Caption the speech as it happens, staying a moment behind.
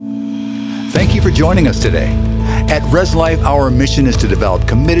Thank you for joining us today. At Res Life, our mission is to develop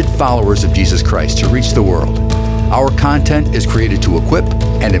committed followers of Jesus Christ to reach the world. Our content is created to equip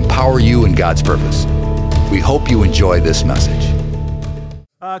and empower you in God's purpose. We hope you enjoy this message.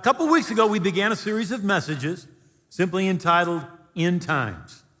 A couple weeks ago, we began a series of messages simply entitled End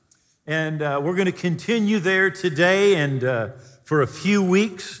Times. And we're going to continue there today and for a few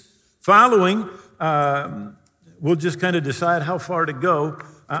weeks following. We'll just kind of decide how far to go.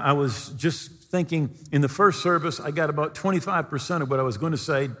 I was just thinking in the first service, I got about 25% of what I was going to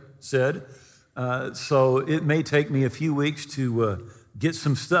say said. So it may take me a few weeks to get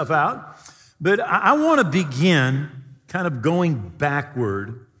some stuff out. But I want to begin kind of going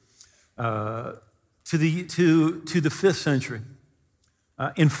backward to the 5th century.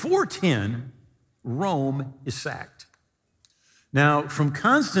 In 410, Rome is sacked. Now, from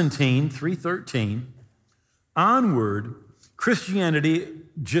Constantine, 313, onward, Christianity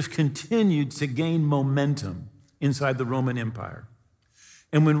just continued to gain momentum inside the Roman Empire.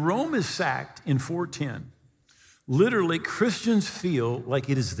 And when Rome is sacked in 410, literally Christians feel like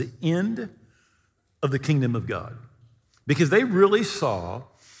it is the end of the kingdom of God, because they really saw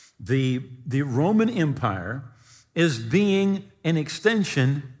the Roman Empire as being an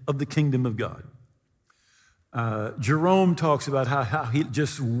extension of the kingdom of God. Jerome talks about how he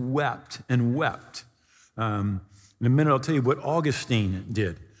just wept and wept. In a minute, I'll tell you what Augustine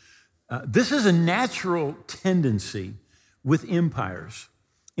did. This is a natural tendency with empires.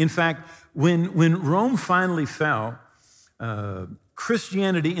 In fact, when Rome finally fell,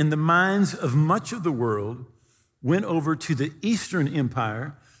 Christianity in the minds of much of the world went over to the Eastern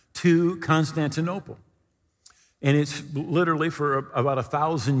Empire, to Constantinople. And it's literally for about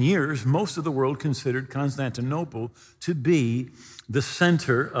 1,000 years, most of the world considered Constantinople to be the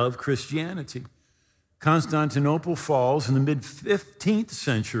center of Christianity. Constantinople falls in the mid-15th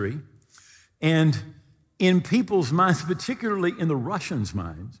century, and in people's minds, particularly in the Russians'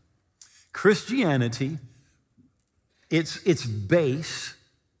 minds, Christianity, its base,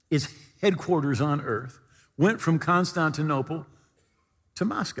 its headquarters on earth, went from Constantinople to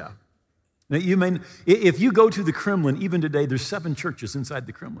Moscow. Now, if you go to the Kremlin, even today, there's 7 churches inside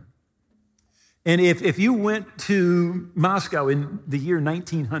the Kremlin. And if you went to Moscow in the year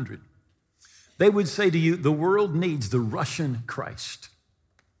 1900, they would say to you, the world needs the Russian Christ.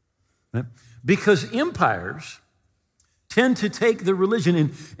 Right? Because empires tend to take the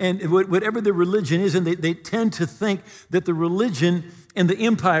religion and whatever the religion is, and they tend to think that the religion and the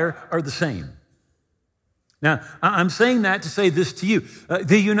empire are the same. Now, I'm saying that to say this to you.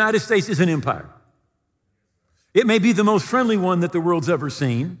 The United States is an empire. It may be the most friendly one that the world's ever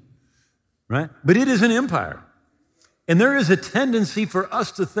seen, right? But it is an empire. And there is a tendency for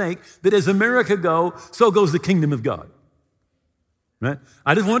us to think that as America goes, so goes the kingdom of God, right?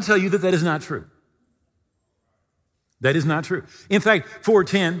 I just want to tell you that is not true. That is not true. In fact,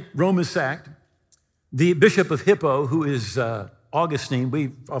 410, Rome is sacked. The Bishop of Hippo, who is Augustine,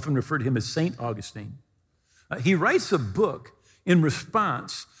 we often refer to him as Saint Augustine, he writes a book in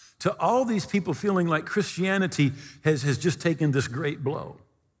response to all these people feeling like Christianity has just taken this great blow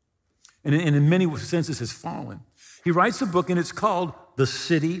and in many senses has fallen. He writes a book, and it's called The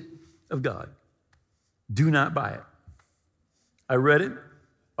City of God. Do not buy it. I read it,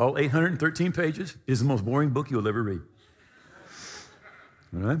 all 813 pages. It is the most boring book you'll ever read.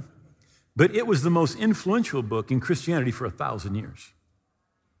 All right? But it was the most influential book in Christianity for 1,000 years.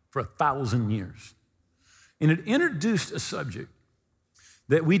 For 1,000 years. And it introduced a subject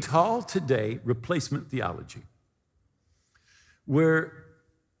that we call today replacement theology, where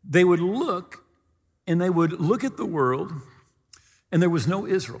they would look at the world, and there was no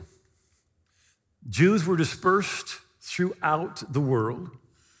Israel. Jews were dispersed throughout the world,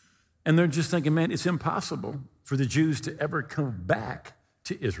 and they're just thinking, man, it's impossible for the Jews to ever come back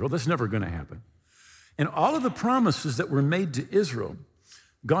to Israel. That's never going to happen. And all of the promises that were made to Israel,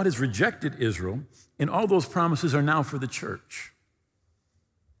 God has rejected Israel, and all those promises are now for the church.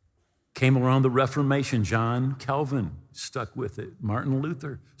 Came around the Reformation. John Calvin stuck with it. Martin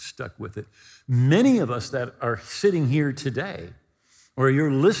Luther stuck with it. Many of us that are sitting here today, or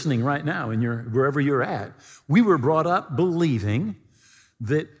you're listening right now and wherever you're at, we were brought up believing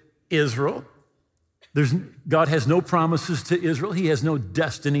that Israel, God has no promises to Israel. He has no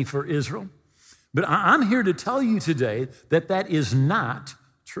destiny for Israel. But I'm here to tell you today that is not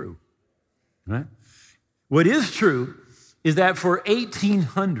true. Right? What is true is that for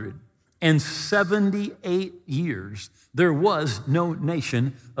 1,878 years, there was no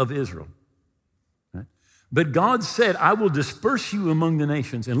nation of Israel. Right? But God said, I will disperse you among the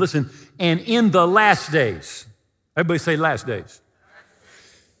nations. And listen, and in the last days, everybody say last days.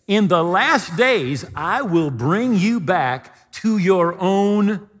 in the last days, I will bring you back to your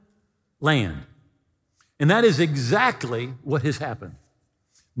own land. And that is exactly what has happened.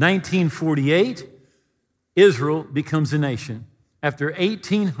 1948, Israel becomes a nation after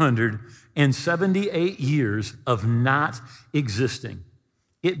 1,878 years of not existing.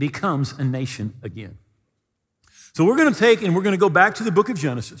 It becomes a nation again. So we're going to go back to the book of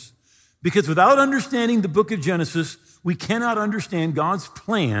Genesis, because without understanding the book of Genesis, we cannot understand God's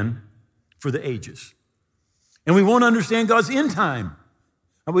plan for the ages. And we won't understand God's end time.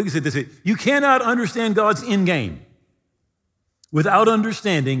 We can say this: you cannot understand God's end game without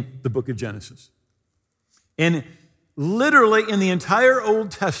understanding the book of Genesis. And literally in the entire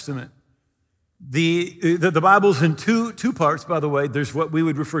Old Testament, the Bible's in two parts, by the way. There's what we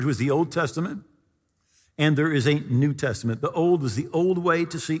would refer to as the Old Testament, and there is a New Testament. The old is the old way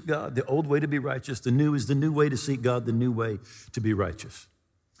to seek God, the old way to be righteous. The new is the new way to seek God, the new way to be righteous.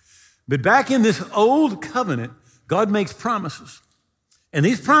 But back in this old covenant, God makes promises, and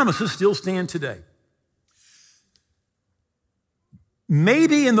these promises still stand today.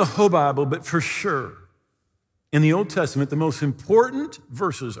 Maybe in the whole Bible, but for sure in the Old Testament, the most important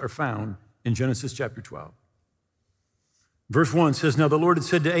verses are found in Genesis chapter 12. Verse 1 says, "Now the Lord had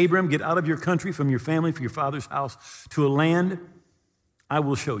said to Abram, get out of your country, from your family, from your father's house, to a land I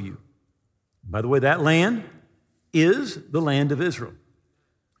will show you." By the way, that land is the land of Israel.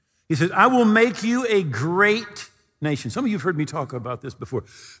 He says, "I will make you a great nation." Some of you have heard me talk about this before.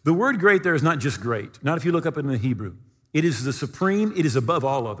 The word great there is not just great, not if you look up in the Hebrew. It is the supreme, it is above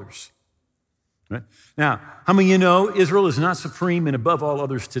all others. Right? Now, how many of you know Israel is not supreme and above all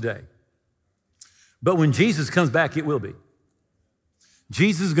others today? But when Jesus comes back, it will be.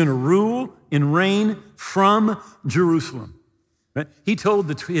 Jesus is going to rule and reign from Jerusalem. Right? He told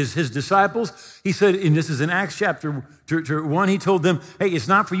his disciples, he said, and this is in Acts chapter 1, he told them, hey, it's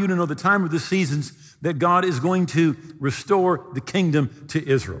not for you to know the time or the seasons that God is going to restore the kingdom to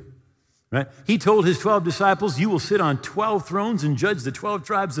Israel. Right? He told his 12 disciples, you will sit on 12 thrones and judge the 12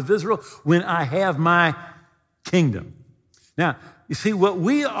 tribes of Israel when I have my kingdom. Now, you see, what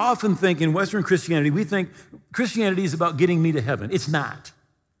we often think in Western Christianity, we think Christianity is about getting me to heaven. It's not.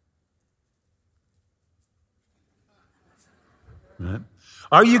 Right?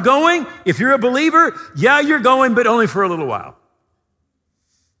 Are you going? If you're a believer, yeah, you're going, but only for a little while.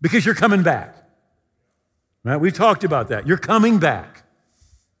 Because you're coming back. Right? We've talked about that. You're coming back.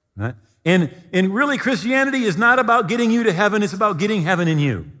 Right? And really, Christianity is not about getting you to heaven. It's about getting heaven in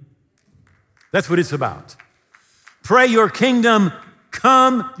you. That's what it's about. Pray your kingdom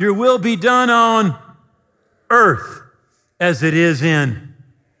come, your will be done on earth as it is in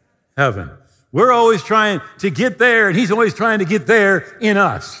heaven. We're always trying to get there, and he's always trying to get there in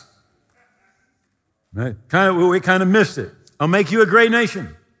us. Right? We kind of missed it. I'll make you a great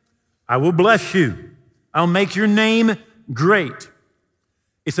nation. I will bless you. I'll make your name great.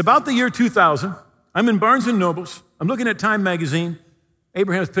 It's about the year 2000. I'm in Barnes & Nobles. I'm looking at Time magazine.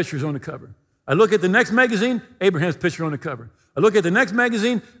 Abraham's picture's on the cover. I look at the next magazine, Abraham's picture on the cover. I look at the next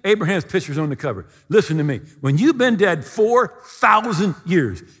magazine, Abraham's picture's on the cover. Listen to me. When you've been dead 4,000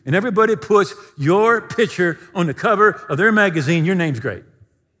 years and everybody puts your picture on the cover of their magazine, your name's great.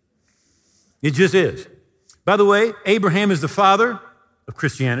 It just is. By the way, Abraham is the father of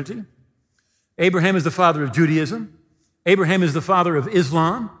Christianity. Abraham is the father of Judaism. Abraham is the father of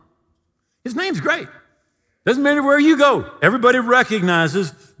Islam. His name's great. Doesn't matter where you go. Everybody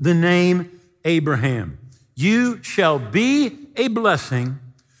recognizes the name Abraham. You shall be a blessing.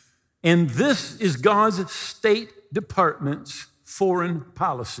 And this is God's State Department's foreign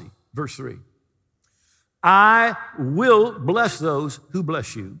policy. Verse 3. I will bless those who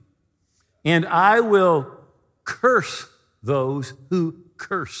bless you, and I will curse those who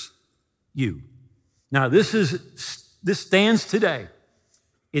curse you. Now, this stands today.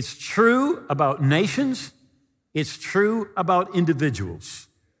 It's true about nations. It's true about individuals.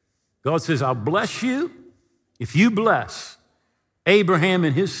 God says, I'll bless you if you bless Abraham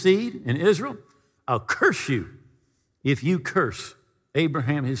and his seed in Israel. I'll curse you if you curse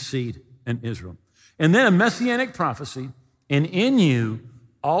Abraham, his seed, and Israel. And then a messianic prophecy, and in you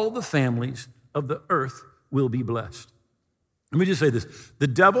all the families of the earth will be blessed. Let me just say this. The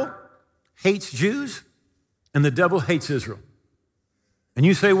devil hates Jews, and the devil hates Israel. And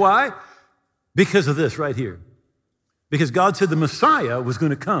you say, why? Because of this right here. Because God said the Messiah was going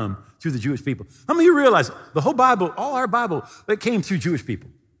to come through the Jewish people. How many of you realize the whole Bible, all our Bible, that came through Jewish people?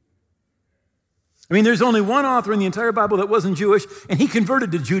 I mean, there's only one author in the entire Bible that wasn't Jewish, and he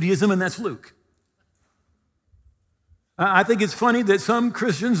converted to Judaism, and that's Luke. I think it's funny that some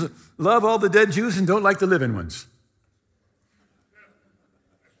Christians love all the dead Jews and don't like the living ones.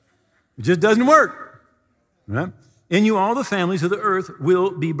 It just doesn't work. Right? In you, all the families of the earth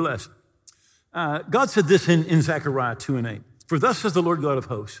will be blessed. God said this in Zechariah 2:8. For thus says the Lord God of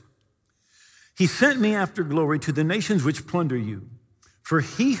hosts, he sent me after glory to the nations which plunder you. For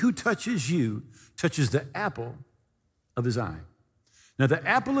he who touches you touches the apple of his eye. Now, the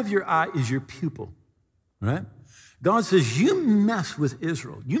apple of your eye is your pupil, right? God says, you mess with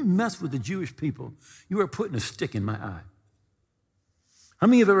Israel, you mess with the Jewish people, you are putting a stick in my eye. How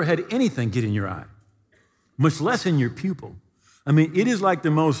many have ever had anything get in your eye, much less in your pupil? I mean, it is like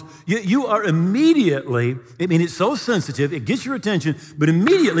the most, you are immediately, I mean, it's so sensitive, it gets your attention, but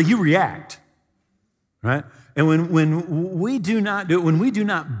immediately you react, right? And when we do not do it, when we do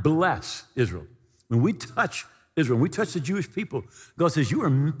not bless Israel, when we touch Israel, when we touch the Jewish people, God says, you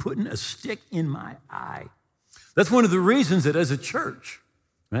are putting a stick in my eye. That's one of the reasons that as a church,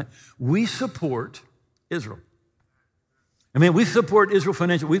 right, we support Israel. I mean, we support Israel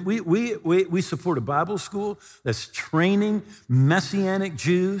financially. We support a Bible school that's training Messianic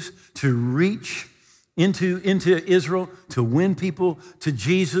Jews to reach into Israel, to win people to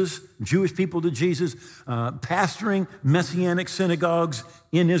Jesus, Jewish people to Jesus, pastoring Messianic synagogues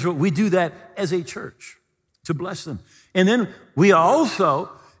in Israel. We do that as a church to bless them. And then we also,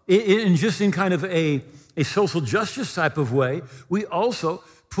 in kind of a social justice type of way, we also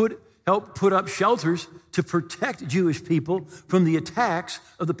help put up shelters to protect Jewish people from the attacks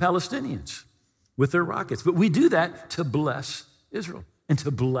of the Palestinians with their rockets. But we do that to bless Israel and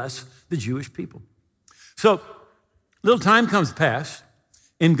to bless the Jewish people. So, little time comes past,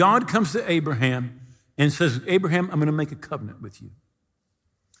 and God comes to Abraham and says, Abraham, I'm going to make a covenant with you.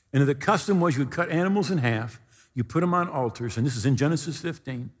 And the custom was you would cut animals in half, you put them on altars, and this is in Genesis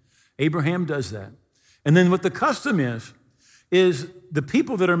 15. Abraham does that. And then what the custom is the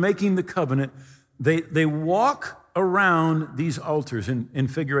people that are making the covenant, they walk around these altars in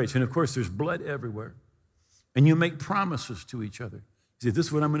figure eights. And of course, there's blood everywhere. And you make promises to each other. You say, this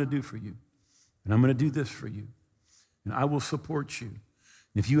is what I'm going to do for you. And I'm going to do this for you. And I will support you.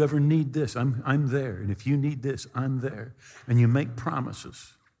 And if you ever need this, I'm there. And if you need this, I'm there. And you make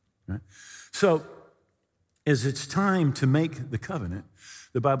promises. Right? So, as it's time to make the covenant,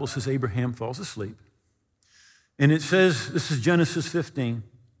 the Bible says Abraham falls asleep. And it says, this is Genesis 15,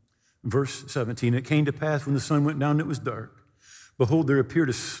 verse 17. It came to pass when the sun went down and it was dark. Behold, there appeared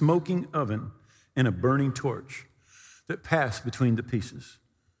a smoking oven and a burning torch that passed between the pieces.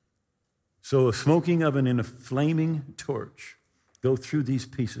 So a smoking oven and a flaming torch go through these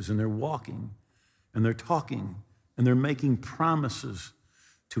pieces, and they're walking, and they're talking, and they're making promises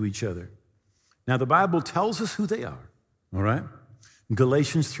to each other. Now, the Bible tells us who they are, all right? In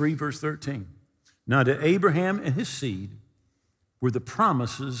Galatians 3, verse 13. Now, to Abraham and his seed were the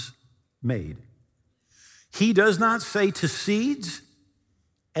promises made. He does not say to seeds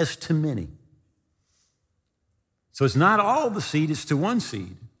as to many. So it's not all the seed, it's to one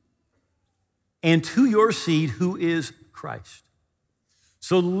seed. And to your seed, who is Christ.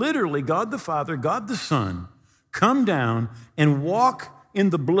 So literally, God the Father, God the Son, come down and walk in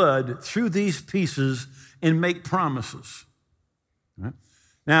the blood through these pieces and make promises. Right?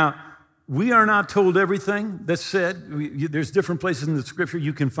 Now, we are not told everything that's said. There's different places in the scripture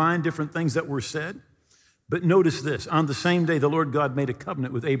you can find different things that were said. But notice this. On the same day, the Lord God made a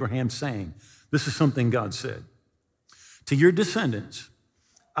covenant with Abraham saying, this is something God said. To your descendants,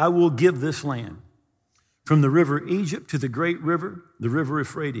 I will give this land from the river Egypt to the great river, the river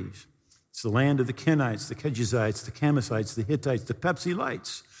Euphrates. It's the land of the Kenites, the Kejezites, the Kamasites, the Hittites, the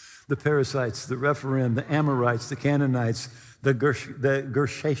Pepsilites, the Perizzites, the Rephaim, the Amorites, the Canaanites, the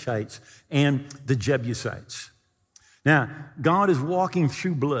Girgashites, and the Jebusites. Now, God is walking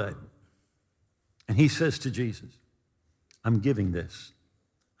through blood, and he says to Jesus, I'm giving this.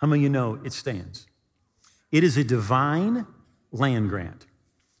 How many of you know it stands? It is a divine land grant.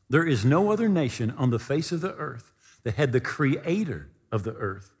 There is no other nation on the face of the earth that had the creator of the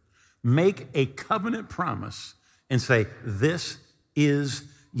earth make a covenant promise and say, this is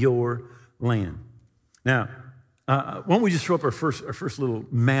your land. Now, why don't we just throw up our first little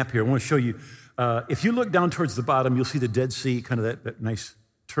map here? I want to show you. If you look down towards the bottom, you'll see the Dead Sea, kind of that nice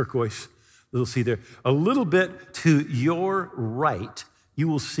turquoise little sea there. A little bit to your right, you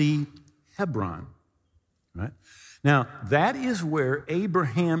will see Hebron, right? Now, that is where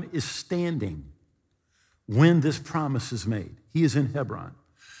Abraham is standing when this promise is made. He is in Hebron.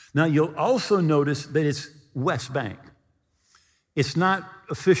 Now, you'll also notice that it's West Bank. It's not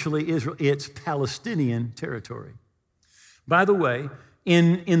officially Israel, it's Palestinian territory. By the way,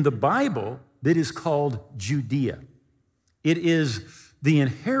 in the Bible, that is called Judea. It is the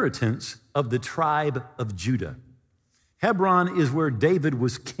inheritance of the tribe of Judah. Hebron is where David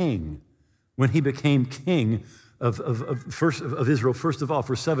was king when he became king of Israel, first of all,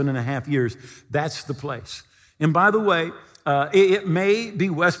 for 7.5 years. That's the place. And by the way, it may be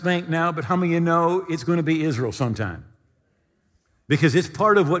West Bank now, but how many of you know it's going to be Israel sometime? Because it's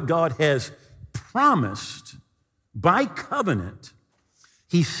part of what God has promised by covenant.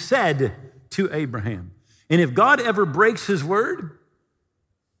 He said to Abraham. And if God ever breaks his word,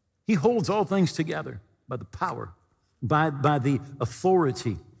 he holds all things together by the power, by the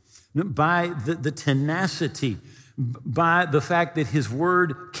authority, by the tenacity, by the fact that his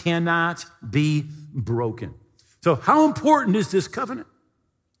word cannot be broken. So how important is this covenant?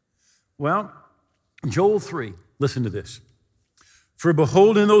 Well, Joel 3, listen to this. For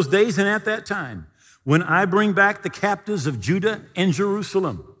behold, in those days and at that time, when I bring back the captives of Judah and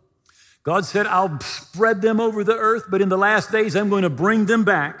Jerusalem, God said, I'll spread them over the earth, but in the last days, I'm going to bring them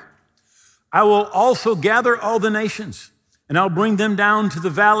back. I will also gather all the nations, and I'll bring them down to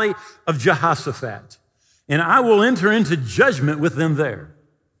the valley of Jehoshaphat, and I will enter into judgment with them there.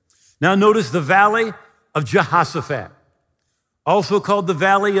 Now notice the valley of Jehoshaphat, also called the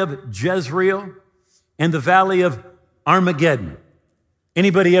valley of Jezreel and the valley of Armageddon.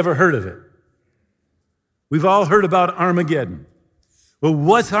 Anybody ever heard of it? We've all heard about Armageddon. Well,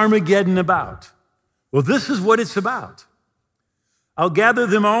 what's Armageddon about? Well, this is what it's about. I'll gather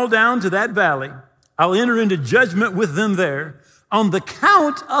them all down to that valley. I'll enter into judgment with them there on the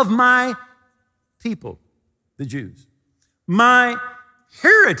count of my people, the Jews, my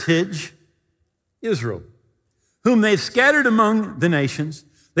heritage, Israel, whom they've scattered among the nations.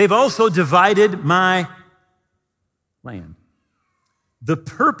 They've also divided my land. The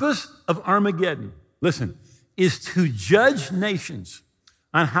purpose of Armageddon, listen, is to judge nations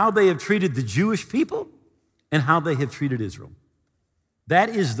on how they have treated the Jewish people and how they have treated Israel. That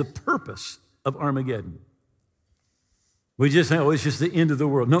is the purpose of Armageddon. We just say, oh, it's just the end of the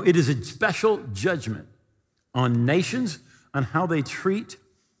world. No, it is a special judgment on nations, on how they treat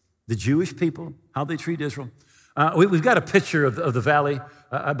the Jewish people, how they treat Israel. We've got a picture of the valley.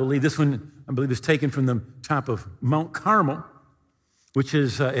 I believe this one, is taken from the top of Mount Carmel, which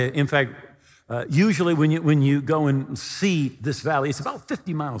is, in fact, usually when you go and see this valley, it's about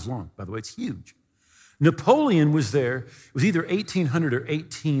 50 miles long, by the way. It's huge. Napoleon was there. It was either 1800 or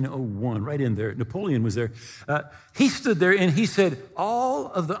 1801, right in there. Napoleon was there. He stood there and he said, all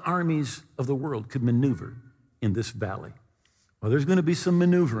of the armies of the world could maneuver in this valley. Well, there's going to be some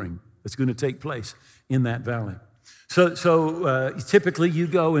maneuvering that's going to take place in that valley. So typically you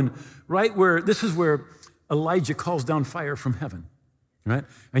go and this is where Elijah calls down fire from heaven, right?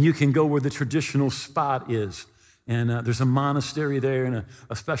 And you can go where the traditional spot is. And there's a monastery there and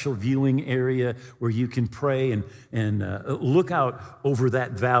a special viewing area where you can pray and look out over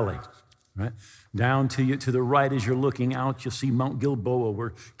that valley, right? Down to the right as you're looking out, you'll see Mount Gilboa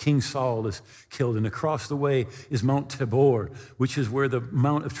where King Saul is killed. And across the way is Mount Tabor, which is where the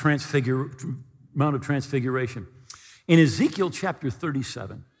Mount of Transfiguration. In Ezekiel chapter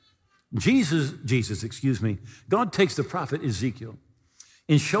 37, God takes the prophet Ezekiel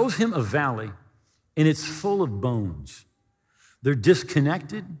and shows him a valley, and it's full of bones. They're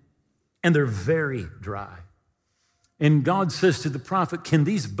disconnected, and they're very dry. And God says to the prophet, can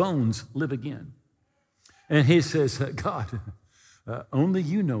these bones live again? And he says, God, only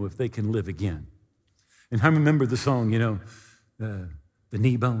you know if they can live again. And I remember the song, the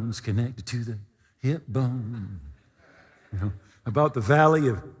knee bones connected to the hip bone, about the valley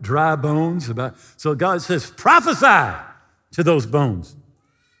of dry bones. So God says, prophesy to those bones.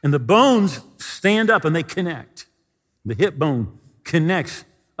 And the bones stand up and they connect. The hip bone connects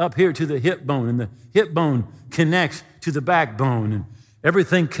up here to the hip bone, and the hip bone connects to the backbone, and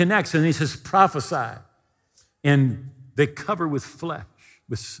everything connects. And he says, prophesy. And they cover with flesh,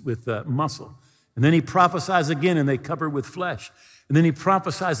 with muscle. And then he prophesies again, and they cover with flesh. And then he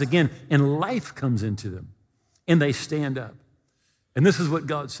prophesies again, and life comes into them, and they stand up. And this is what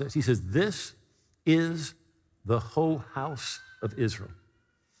God says. He says, this is the whole house of Israel.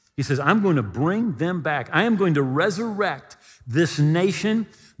 He says, I'm going to bring them back. I am going to resurrect this nation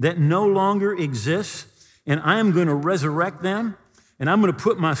that no longer exists, and I am going to resurrect them, and I'm going to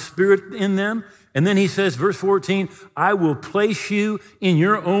put my spirit in them. And then he says, verse 14, I will place you in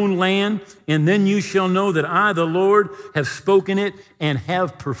your own land, and then you shall know that I, the Lord, have spoken it and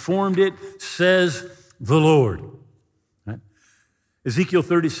have performed it, says the Lord. Right? Ezekiel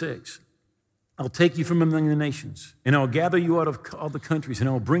 36. I'll take you from among the nations, and I'll gather you out of all the countries, and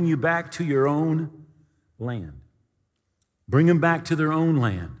I'll bring you back to your own land. Bring them back to their own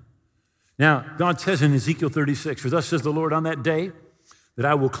land. Now, God says in Ezekiel 36, for thus says the Lord, on that day that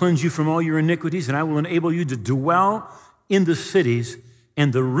I will cleanse you from all your iniquities, and I will enable you to dwell in the cities,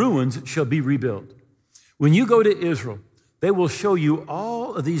 and the ruins shall be rebuilt. When you go to Israel, they will show you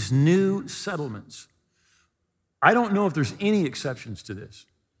all of these new settlements. I don't know if there's any exceptions to this.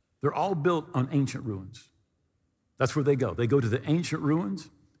 They're all built on ancient ruins. That's where they go. They go to the ancient ruins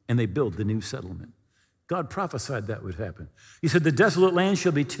and they build the new settlement. God prophesied that would happen. He said, the desolate land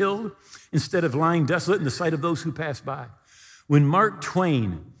shall be tilled instead of lying desolate in the sight of those who pass by. When Mark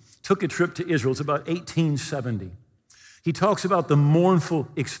Twain took a trip to Israel, it's about 1870, he talks about the mournful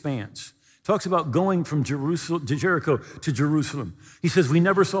expanse. Talks about going from Jericho to Jerusalem. He says, we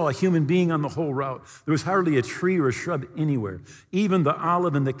never saw a human being on the whole route. There was hardly a tree or a shrub anywhere. Even the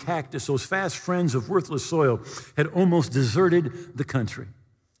olive and the cactus, those fast friends of worthless soil, had almost deserted the country.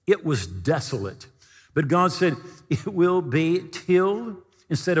 It was desolate. But God said, it will be tilled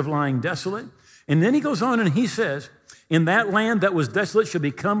instead of lying desolate. And then he goes on and he says, in that land that was desolate shall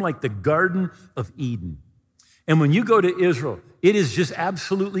become like the Garden of Eden. And when you go to Israel, it is just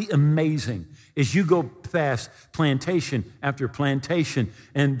absolutely amazing as you go past plantation after plantation,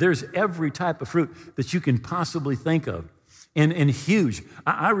 and there's every type of fruit that you can possibly think of, and huge.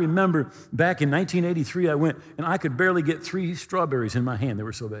 I remember back in 1983, I went, and I could barely get 3 strawberries in my hand. They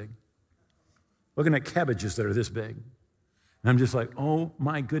were so big. Looking at cabbages that are this big. And I'm just like, oh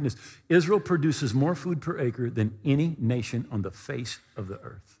my goodness. Israel produces more food per acre than any nation on the face of the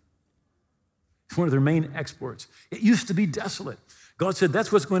earth. It's one of their main exports. It used to be desolate. God said that's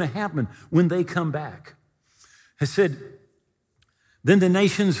what's going to happen when they come back. He said, then the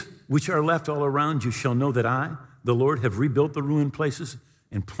nations which are left all around you shall know that I, the Lord, have rebuilt the ruined places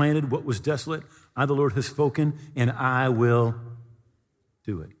and planted what was desolate. I, the Lord, have spoken, and I will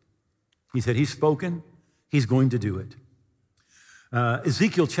do it. He said he's spoken, he's going to do it.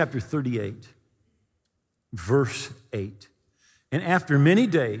 Ezekiel chapter 38, verse 8. And after many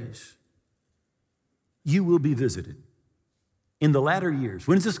days, you will be visited in the latter years.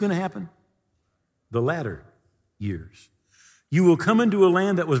 When is this going to happen? The latter years. You will come into a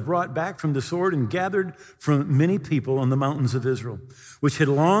land that was brought back from the sword and gathered from many people on the mountains of Israel, which had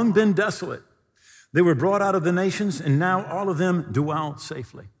long been desolate. They were brought out of the nations, and now all of them dwell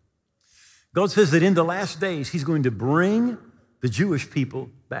safely. God says that in the last days, he's going to bring the Jewish people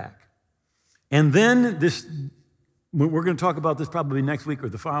back. And then we're going to talk about this probably next week or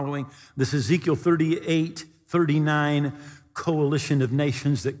the following, this Ezekiel 38, 39 coalition of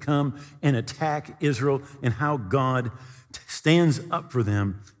nations that come and attack Israel, and how God stands up for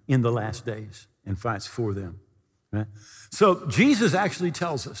them in the last days and fights for them. Right? So Jesus actually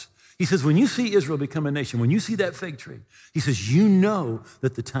tells us, he says, when you see Israel become a nation, when you see that fig tree, he says, you know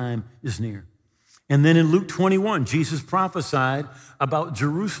that the time is near. And then in Luke 21, Jesus prophesied about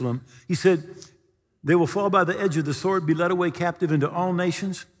Jerusalem. He said, they will fall by the edge of the sword, be led away captive into all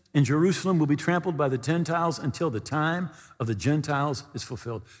nations, and Jerusalem will be trampled by the Gentiles until the time of the Gentiles is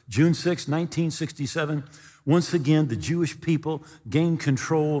fulfilled. June 6, 1967, once again, the Jewish people gained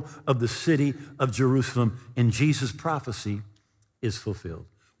control of the city of Jerusalem, and Jesus' prophecy is fulfilled.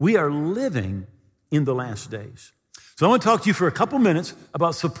 We are living in the last days. So I want to talk to you for a couple minutes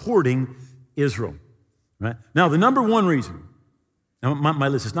about supporting Israel. Right? Now, the number one reason, now my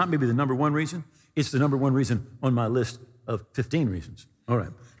list is not maybe the number one reason, it's the number one reason on my list of 15 reasons. All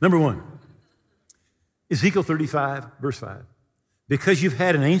right. Number one, Ezekiel 35, verse 5. Because you've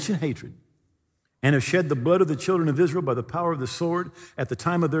had an ancient hatred and have shed the blood of the children of Israel by the power of the sword at the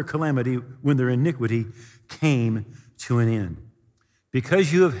time of their calamity when their iniquity came to an end.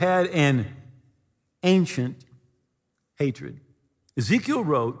 Because you have had an ancient hatred. Ezekiel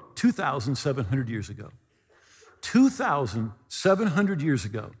wrote 2,700 years ago. 2,700 years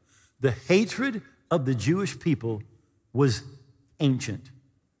ago, the hatred of the Jewish people was ancient.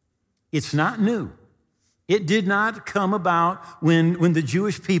 It's not new. It did not come about when the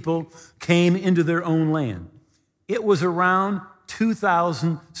Jewish people came into their own land. It was around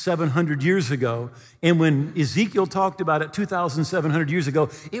 2,700 years ago, and when Ezekiel talked about it 2,700 years ago,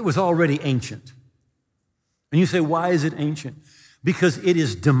 it was already ancient. And you say, why is it ancient? Because it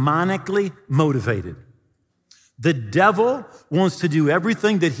is demonically motivated. The devil wants to do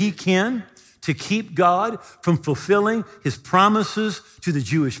everything that he can to keep God from fulfilling his promises to the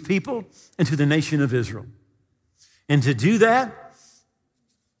Jewish people and to the nation of Israel. And to do that,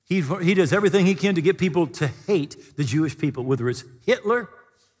 he does everything he can to get people to hate the Jewish people, whether it's Hitler,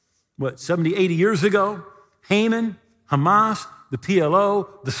 70, 80 years ago, Haman, Hamas, the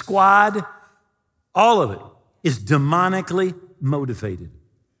PLO, the Squad, all of it is demonically motivated.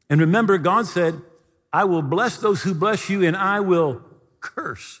 And remember, God said, I will bless those who bless you, and I will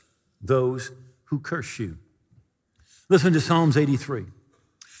curse those who curse you. Listen to Psalms 83.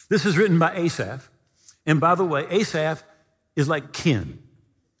 This is written by Asaph. And by the way, Asaph is like kin.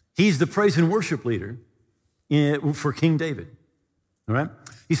 He's the praise and worship leader for King David. All right?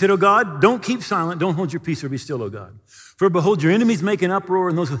 He said, "Oh God, don't keep silent. Don't hold your peace or be still, oh God. For behold, your enemies make an uproar,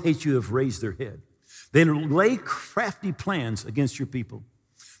 and those who hate you have raised their head. They lay crafty plans against your people.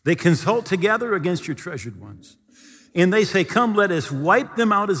 They consult together against your treasured ones. And they say, come, let us wipe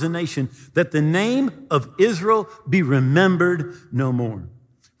them out as a nation, that the name of Israel be remembered no more.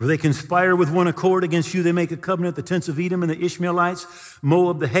 For they conspire with one accord against you. They make a covenant, the tents of Edom and the Ishmaelites,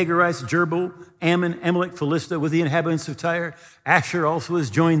 Moab, the Hagarites, Jerbel, Ammon, Amalek, Philistia, with the inhabitants of Tyre. Asher also has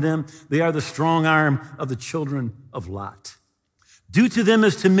joined them. They are the strong arm of the children of Lot. Do to them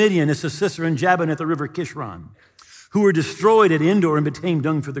as to Midian, as to Sisera and Jabin at the river Kishron, who were destroyed at Endor and became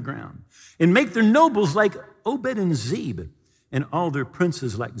dung for the ground. And make their nobles like Obed and Zeb, and all their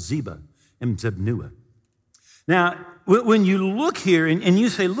princes like Zebah and Zebnuah." Now, when you look here and you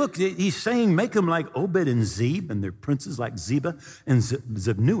say, look, he's saying make them like Obed and Zeb and their princes like Zebah and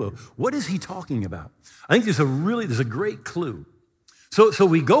Zebnuah. What is he talking about? I think there's a great clue. So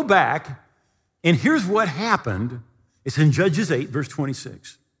we go back, and here's what happened. It's in Judges 8, verse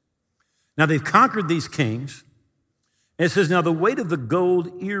 26. Now they've conquered these kings. And it says, now the weight of the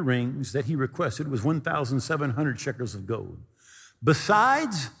gold earrings that he requested was 1,700 shekels of gold,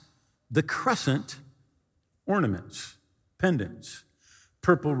 besides the crescent ornaments, pendants,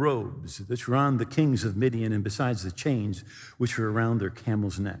 purple robes that were on the kings of Midian, and besides the chains which were around their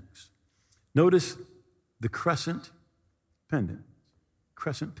camels' necks. Notice the crescent pendants.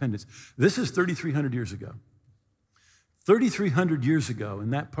 This is 3,300 years ago. 3,300 years ago in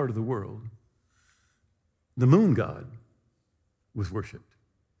that part of the world, the moon god was worshiped,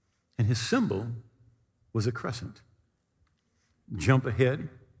 and his symbol was a crescent. Jump ahead,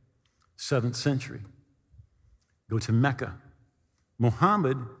 7th century. Go to Mecca.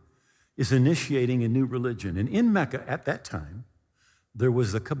 Muhammad is initiating a new religion. And in Mecca at that time, there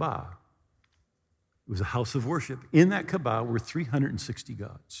was the Kaaba. It was a house of worship. In that Kaaba were 360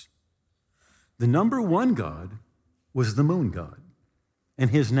 gods. The number one god was the moon god, and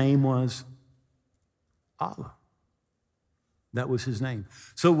his name was Allah. That was his name.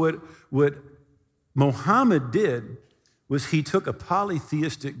 So what Muhammad did was he took a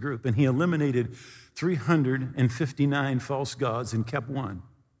polytheistic group and he eliminated 359 false gods and kept one.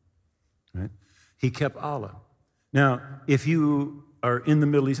 Right? He kept Allah. Now, if you are in the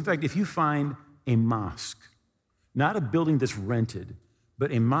Middle East, in fact, if you find a mosque, not a building that's rented,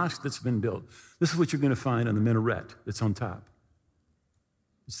 but a mosque that's been built, this is what you're going to find on the minaret that's on top.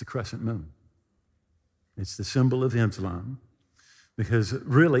 It's the crescent moon. It's the symbol of Islam, because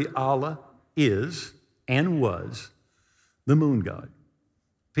really Allah is and was the moon god.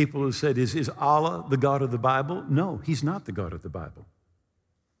 People have said, is Allah the God of the Bible? No, he's not the God of the Bible.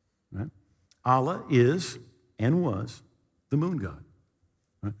 Right? Allah is and was the moon god.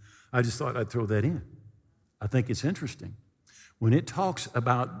 Right? I just thought I'd throw that in. I think it's interesting. When it talks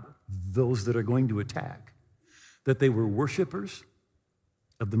about those that are going to attack, that they were worshipers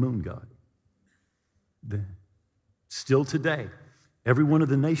of the moon god. Still today, every one of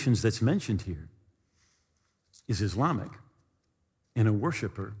the nations that's mentioned here is Islamic and a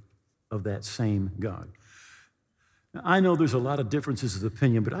worshiper of that same God. Now, I know there's a lot of differences of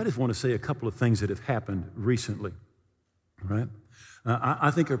opinion, but I just want to say a couple of things that have happened recently, right? I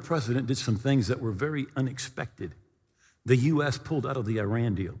think our president did some things that were very unexpected. The U.S. pulled out of the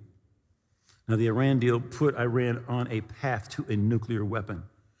Iran deal. Now, the Iran deal put Iran on a path to a nuclear weapon.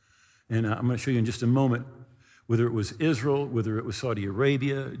 And I'm going to show you in just a moment, whether it was Israel, whether it was Saudi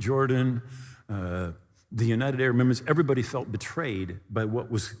Arabia, Jordan, the United Arab Emirates, everybody felt betrayed by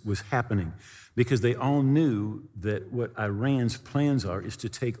what was happening, because they all knew that what Iran's plans are is to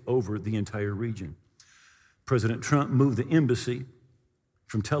take over the entire region. President Trump moved the embassy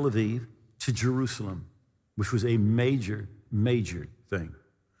from Tel Aviv to Jerusalem, which was a major, major thing.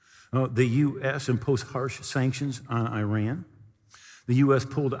 The U.S. imposed harsh sanctions on Iran. The U.S.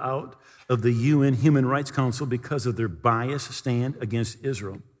 pulled out of the UN Human Rights Council because of their biased stand against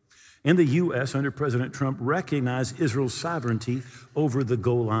Israel. And the U.S., under President Trump, recognized Israel's sovereignty over the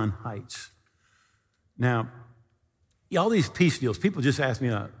Golan Heights. Now, all these peace deals, people just asked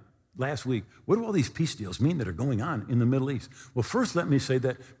me last week, what do all these peace deals mean that are going on in the Middle East? Well, first, let me say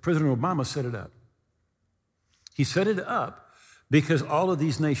that President Obama set it up. He set it up because all of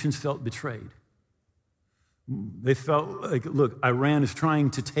these nations felt betrayed. They felt like, look, Iran is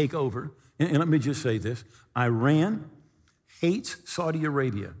trying to take over. And let me just say this. Iran hates Saudi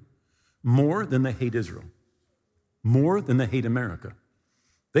Arabia more than they hate Israel, more than they hate America.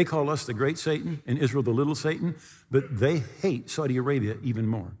 They call us the great Satan and Israel the little Satan, but they hate Saudi Arabia even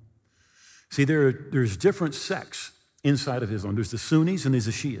more. See, there's different sects inside of Islam. There's the Sunnis and there's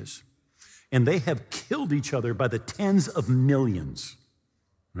the Shias. And they have killed each other by the tens of millions,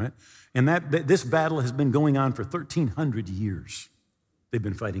 right? And this battle has been going on for 1,300 years. They've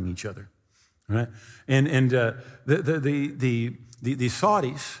been fighting each other, right? And the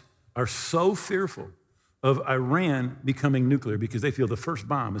Saudis are so fearful of Iran becoming nuclear because they feel the first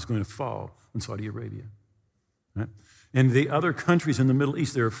bomb is going to fall on Saudi Arabia, right? And the other countries in the Middle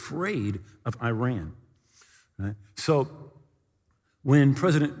East, they're afraid of Iran, right? So when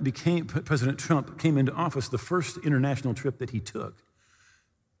President Trump came into office, the first international trip that he took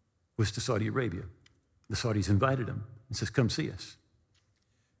was to Saudi Arabia. The Saudis invited him and says, come see us.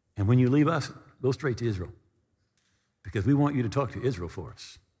 And when you leave us, go straight to Israel because we want you to talk to Israel for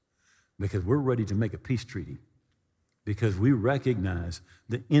us because we're ready to make a peace treaty because we recognize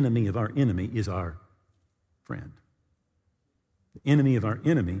the enemy of our enemy is our friend. The enemy of our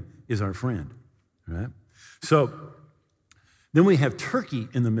enemy is our friend, right? So then we have Turkey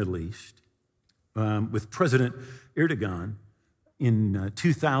in the Middle East with President Erdogan. In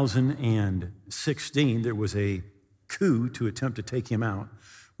 2016, there was a coup to attempt to take him out,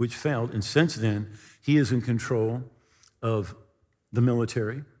 which failed. And since then, he is in control of the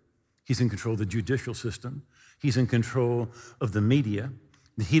military. He's in control of the judicial system. He's in control of the media.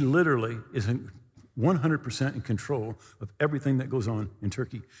 He literally is 100% in control of everything that goes on in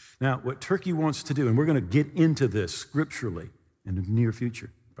Turkey. Now, what Turkey wants to do, and we're going to get into this scripturally in the near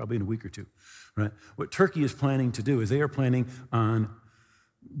future, probably in a week or two, right? What Turkey is planning to do is they are planning on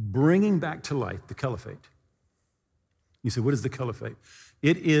bringing back to life the caliphate. You say, what is the caliphate?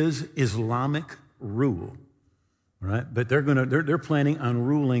 It is Islamic rule, right? But they're planning on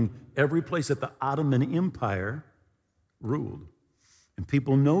ruling every place that the Ottoman Empire ruled. And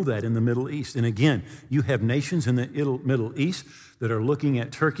people know that in the Middle East. And again, you have nations in the Middle East that are looking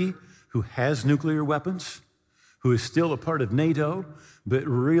at Turkey who has nuclear weapons, who is still a part of NATO, but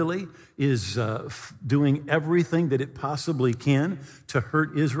really is doing everything that it possibly can to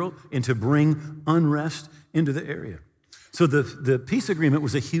hurt Israel and to bring unrest into the area. So the peace agreement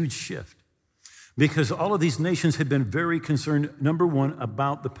was a huge shift because all of these nations had been very concerned, number one,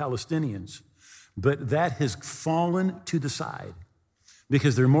 about the Palestinians, but that has fallen to the side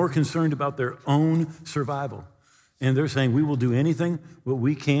because they're more concerned about their own survival. And they're saying, we will do anything what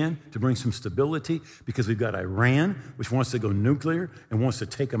we can to bring some stability because we've got Iran, which wants to go nuclear and wants to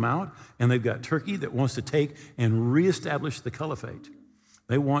take them out. And they've got Turkey that wants to take and reestablish the caliphate.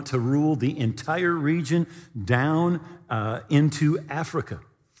 They want to rule the entire region down into Africa.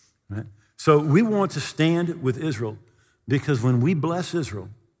 Right? So we want to stand with Israel because when we bless Israel,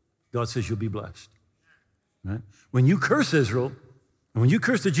 God says you'll be blessed. Right? When you curse Israel, and when you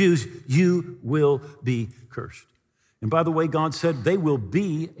curse the Jews, you will be cursed. And by the way, God said they will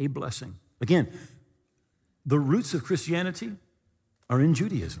be a blessing. Again, the roots of Christianity are in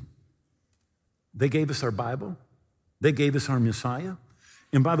Judaism. They gave us our Bible. They gave us our Messiah.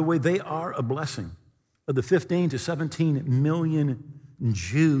 And by the way, they are a blessing. Of the 15 to 17 million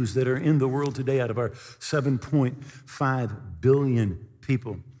Jews that are in the world today out of our 7.5 billion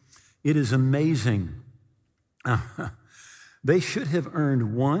people, it is amazing. They should have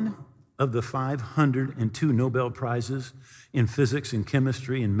earned one of the 502 Nobel Prizes in physics and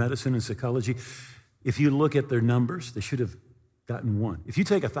chemistry and medicine and psychology. If you look at their numbers, they should have gotten one. If you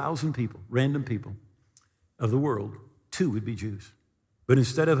take 1,000 people, random people of the world, 2 would be Jews. But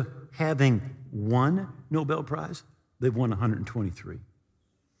instead of having one Nobel Prize, they've won 123.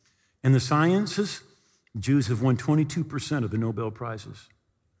 In the sciences, Jews have won 22% of the Nobel Prizes,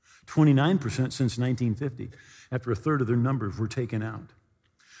 29% since 1950, after a third of their numbers were taken out.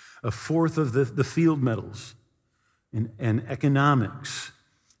 A fourth of the field medals in economics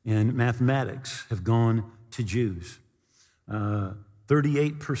and mathematics have gone to Jews.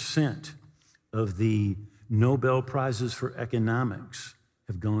 38% of the Nobel Prizes for economics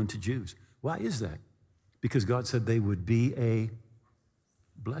have gone to Jews. Why is that? Because God said they would be a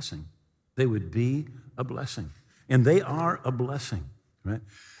blessing. They would be a blessing. And they are a blessing, right?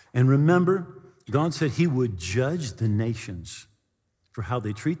 And remember, God said he would judge the nations for how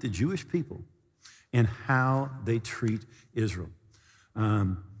they treat the Jewish people and how they treat Israel.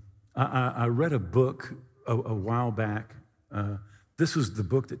 I read a book a while back. This was the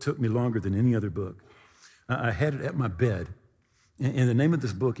book that took me longer than any other book. I had it at my bed. And the name of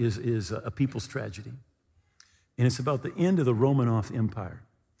this book is A People's Tragedy. And it's about the end of the Romanov Empire.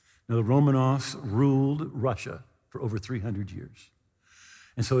 Now, the Romanovs ruled Russia for over 300 years.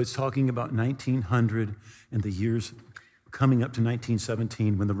 And so it's talking about 1900 and the years coming up to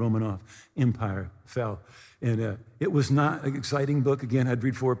 1917 when the Romanov Empire fell. And it was not an exciting book. Again, I'd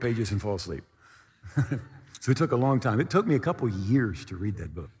read 4 pages and fall asleep. So it took a long time. It took me a couple years to read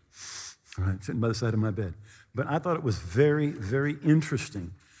that book, all right, sitting by the side of my bed. But I thought it was very, very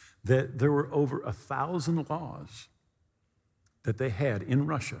interesting that there were over 1,000 laws that they had in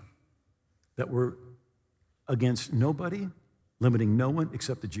Russia that were against nobody, limiting no one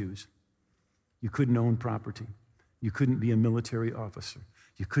except the Jews. You couldn't own property. You couldn't be a military officer.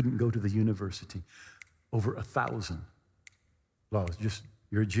 You couldn't go to the university. Over 1,000 laws. Just,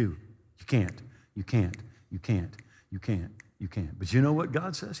 you're a Jew. You can't. But you know what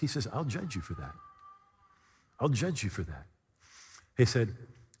God says? He says, I'll judge you for that. I'll judge you for that. He said,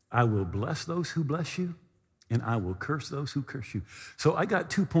 I will bless those who bless you, and I will curse those who curse you. So I got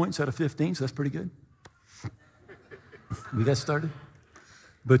 2 points out of 15, so that's pretty good. We got started.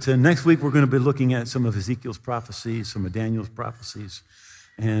 But next week, we're going to be looking at some of Ezekiel's prophecies, some of Daniel's prophecies.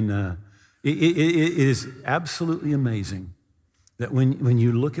 And it is absolutely amazing that when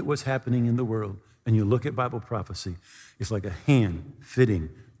you look at what's happening in the world and you look at Bible prophecy, it's like a hand fitting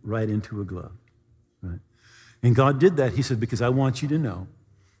right into a glove. Right? And God did that, he said, because I want you to know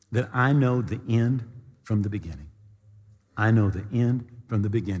that I know the end from the beginning. I know the end from the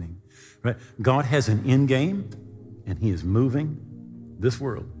beginning. Right? God has an end game, and he is moving this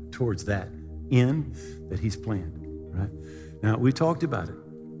world towards that end that he's planned, right? Now, we talked about it.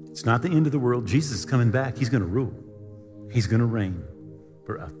 It's not the end of the world. Jesus is coming back. He's going to rule. He's going to reign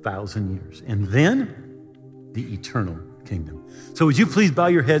for 1,000 years. And then the eternal kingdom. So would you please bow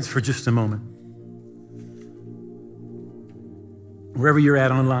your heads for just a moment? Wherever you're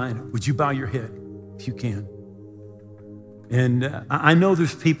at online, would you bow your head if you can? And I know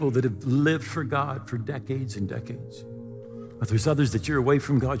there's people that have lived for God for decades and decades. But there's others that you're away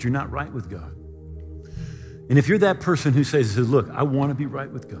from God, you're not right with God. And if you're that person who says, look, I want to be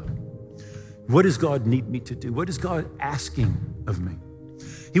right with God, what does God need me to do? What is God asking of me?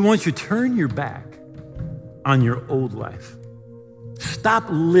 He wants you to turn your back on your old life. Stop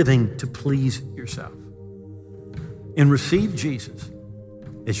living to please yourself and receive Jesus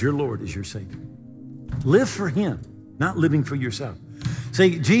as your Lord, as your Savior. Live for him, not living for yourself.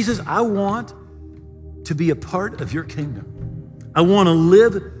 Say, Jesus, I want to be a part of your kingdom. I want to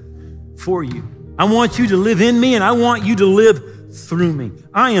live for you. I want you to live in me, and I want you to live through me.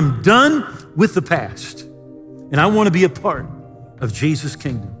 I am done with the past, and I want to be a part of Jesus'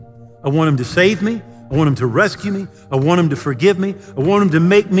 kingdom. I want him to save me. I want him to rescue me. I want him to forgive me. I want him to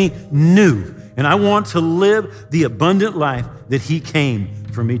make me new, and I want to live the abundant life that he came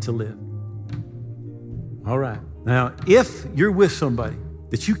for me to live. All right. Now, if you're with somebody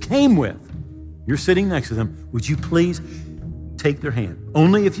that you came with, you're sitting next to them, would you please take their hand?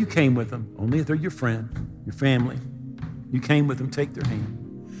 Only if you came with them, only if they're your friend, your family. You came with them, take their hand.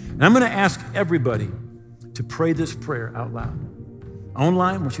 And I'm going to ask everybody to pray this prayer out loud.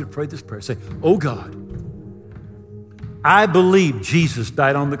 Online, I want you to pray this prayer. Say, oh God, I believe Jesus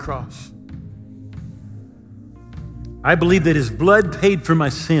died on the cross. I believe that his blood paid for my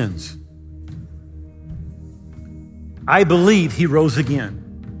sins. I believe he rose again,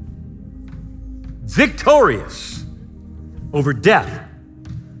 victorious over death,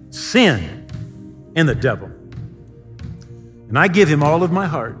 sin, and the devil. And I give him all of my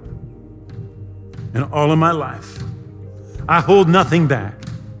heart and all of my life. I hold nothing back.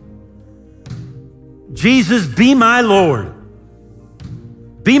 Jesus, be my Lord.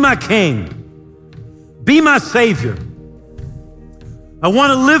 Be my King. Be my Savior. I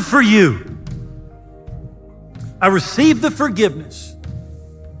want to live for you. I receive the forgiveness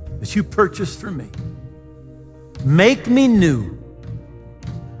that you purchased for me. Make me new,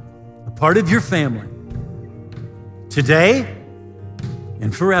 a part of your family, today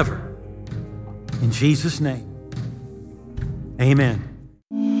and forever. In Jesus' name, amen.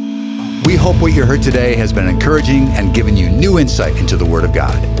 We hope what you heard today has been encouraging and given you new insight into the Word of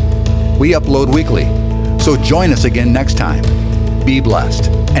God. We upload weekly, so join us again next time. Be blessed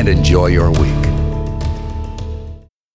and enjoy your week.